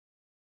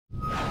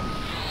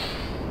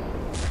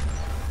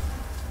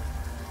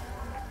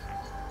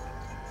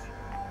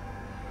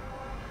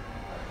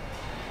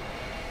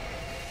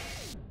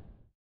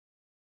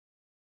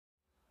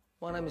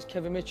My name is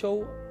Kevin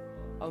Mitchell.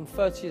 I'm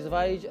 30 years of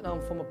age and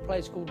I'm from a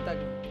place called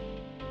Dagenham.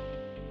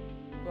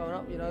 Growing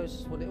up, you know,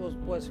 it's what it was.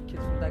 Boys and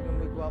kids from Dagenham,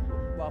 we grew up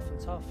rough and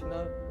tough, you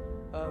know.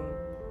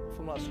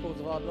 From like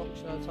schools of hard knocks,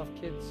 you know, tough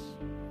kids,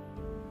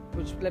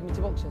 which led me to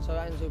boxing, so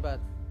it ain't too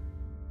bad.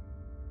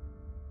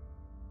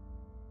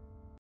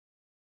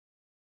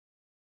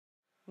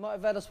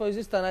 Motivated, I suppose,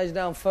 this day and age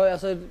now I'm 30.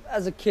 So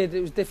as a kid,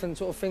 it was different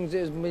sort of things. It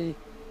was me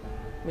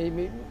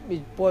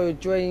boyhood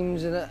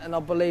dreams, and I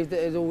believed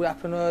that it would all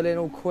happen early and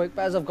all quick.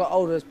 But as I've got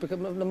older, it's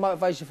become the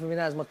motivation for me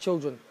now is my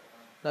children,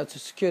 you know, to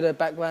secure their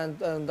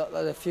background and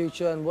their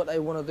future and what they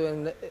want to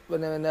do when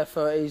they're in their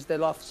 30s, their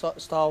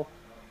lifestyle.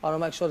 I want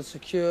to make sure they're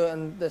secure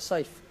and they're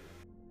safe.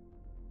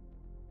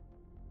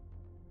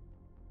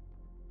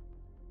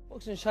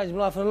 Boxing's changed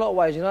my life in a lot of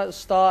ways. You know, at the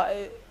start,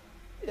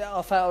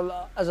 I felt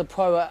as a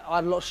pro, I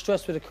had a lot of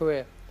stress with the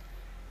career.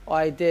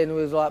 I dealing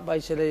with like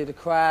basically the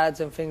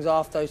crowds and things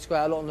after. I used to go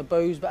out a lot on the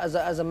booze, but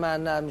as a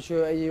man now, I'm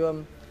sure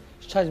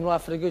it's changed my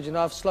life for the good. You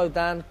know, I've slowed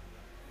down,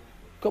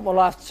 got my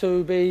life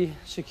to be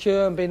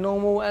secure and be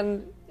normal,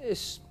 and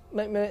it's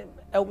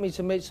helped me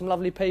to meet some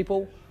lovely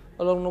people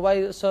along the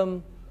way. That's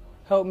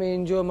helped me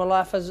enjoy my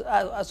life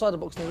outside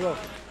of boxing as well.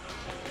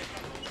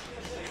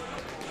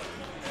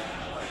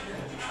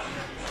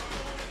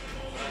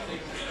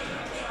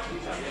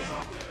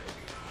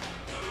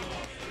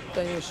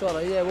 Daniel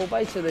Shot, yeah, well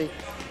basically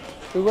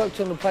we worked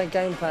on the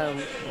game plan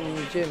in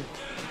the gym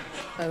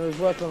and we was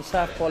working on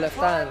southpaw left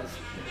hands.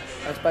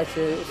 That's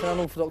basically, it's an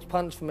unorthodox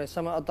punch for me,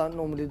 something I don't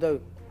normally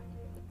do.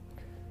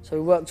 So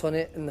we worked on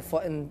it in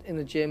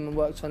the gym and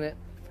worked on it,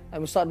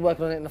 and we started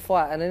working on it in the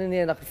fight, and then in the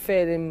end I could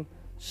feel him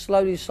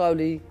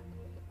slowly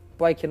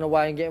breaking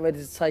away and getting ready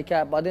to take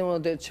out, but I didn't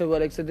want to do it too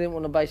early because I didn't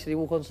want to basically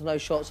walk onto no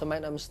shots and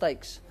make no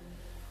mistakes.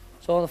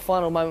 So on the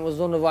final moment, I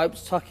was on the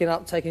ropes, tucking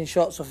up, taking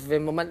shots off of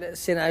him. I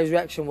seeing how his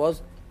reaction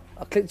was.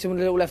 I clicked him with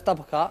a little left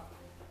uppercut.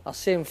 I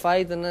see him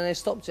fade, and then they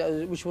stopped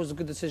it, which was a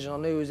good decision. I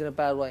knew he was in a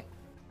bad way.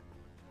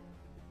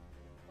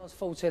 I was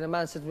 14. A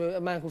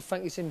man called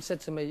Frankie Sims said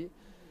to me,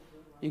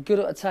 "You're good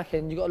at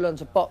attacking. You've got to learn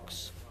to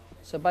box."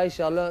 So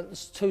basically, I learned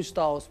two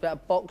styles: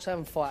 about box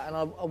and fight, and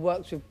I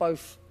worked with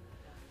both.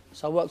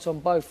 So I worked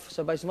on both.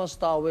 So basically, my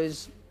style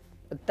is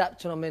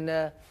adapt when I'm in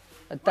there,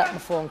 adapt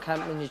before I'm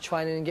camp when you're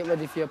training, and get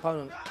ready for your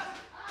opponent.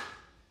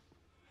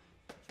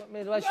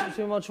 The relationship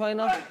between my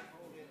trainer,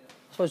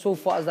 so it's all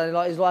fighters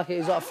that he's like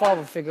a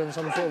father figure in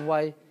some sort of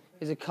way.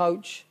 He's a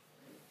coach,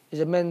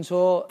 he's a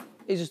mentor,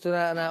 he's just an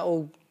out and out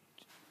all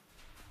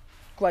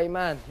great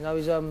man. You know,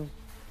 he's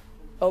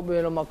helped me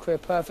on my career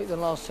perfect in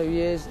the last 2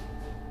 years,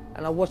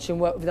 and I watch him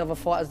work with other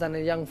fighters than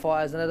the young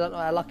fighters, and I don't know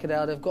how lucky they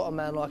are. They've got a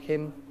man like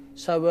him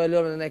so early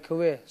on in their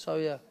career. So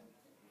yeah.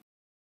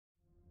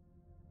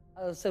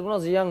 As I said, when I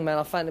was a young man,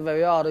 I found it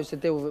very hard. I used to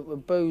deal with it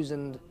with booze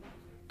and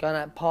going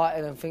out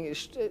partying and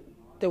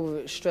deal with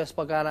it stress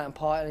by going out and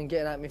partying and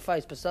getting out in my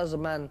face. But as a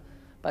man,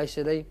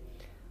 basically,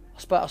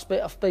 I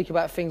speak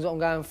about things that I'm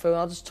going through,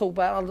 and I just talk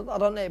about it. I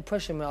don't let it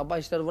pressure me. I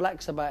basically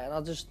relax about it, and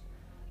I just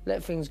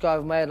let things go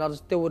over my head, and I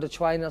just deal with the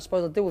training. I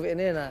suppose I deal with it in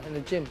here now, in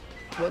the gym.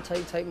 I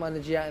take my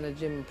energy out in the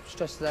gym,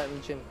 stress it out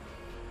in the gym.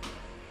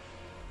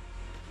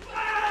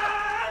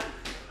 The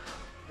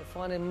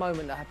defining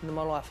moment that happened in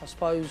my life, I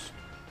suppose,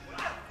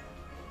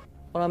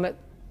 when I met,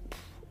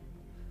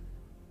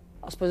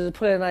 I suppose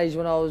at an age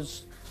when I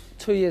was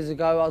 2 years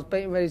ago, I was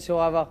beating ready to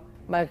either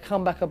make a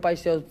comeback or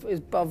basically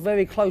I was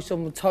very close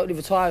on totally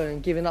retiring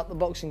and giving up the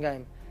boxing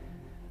game.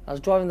 I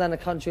was driving down the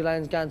country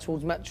lanes going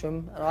towards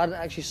Matchroom, and I hadn't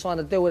actually signed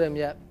a deal with them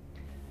yet.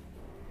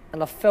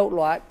 And I felt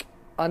like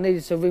I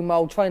needed to ring my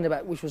old trainer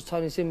back, which was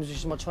Tony Sims, which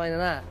is my trainer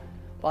now.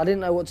 But I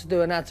didn't know what to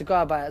do and how to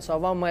go about it. So I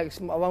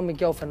rang my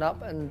girlfriend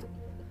up and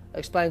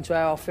explained to her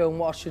how I feel and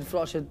what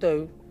I should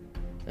do.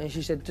 And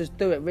she said, just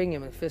do it, ring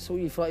him if that's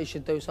what you feel like you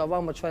should do. So I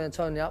rang my trainer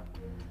Tony up,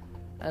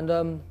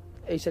 and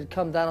he said,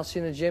 come down, I'll see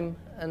you in the gym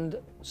and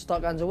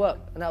start going to work.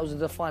 And that was a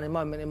defining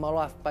moment in my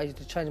life,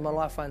 basically changing my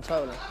life around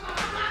totally.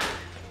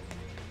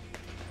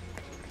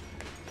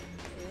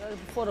 You know,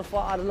 before the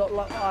fight, I had a lot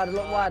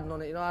riding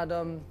on it. You know, I had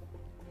a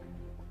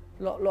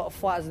lot of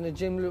fighters in the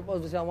gym.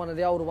 Obviously, I'm one of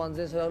the older ones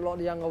there, so a lot of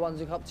the younger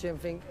ones look up to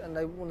you and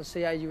they want to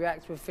see how you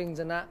react with things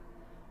and that.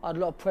 I had a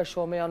lot of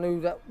pressure on me. I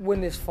knew that win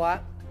this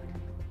fight,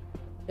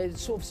 it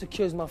sort of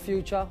secures my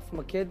future for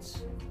my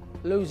kids.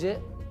 Lose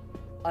it,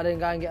 I then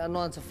go and get a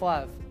 9 to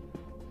 5.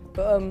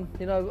 But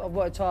you know, I've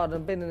worked hard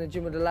and been in the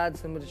gym with the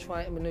lads and with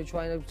my new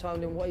trainer,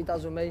 telling him what he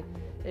does with me.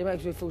 He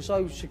makes me feel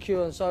so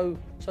secure and so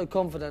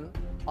confident.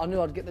 I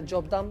knew I'd get the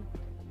job done.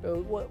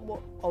 But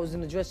I was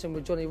in the dressing room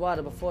with Johnny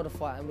Ryder before the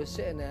fight, and we're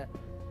sitting there,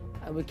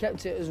 and we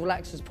kept it as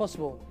relaxed as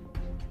possible.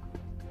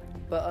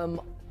 But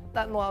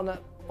that night,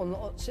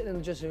 sitting in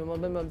the dressing room, I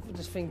remember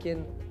just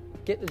thinking,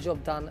 get the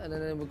job done, and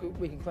then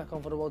we can crack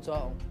on for the world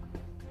title.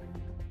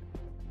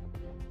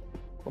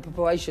 My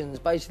preparations,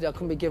 basically I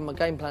couldn't be giving my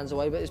game plans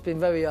away, but it's been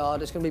very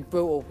hard. It's going to be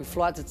brutal. We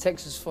fly to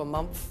Texas for a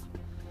month.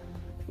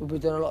 We'll be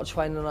doing a lot of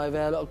training over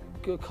there, a lot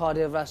of good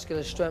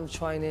cardiovascular strength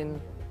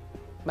training,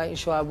 making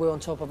sure we're on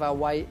top of our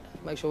weight,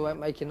 make sure we weren't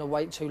making the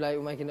weight too late,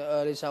 we're making it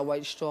early so our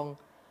weight's strong.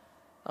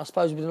 I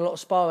suppose we've been doing a lot of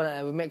sparring out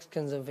there with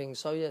Mexicans and things,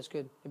 so yeah, it's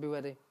good. He'll be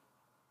ready.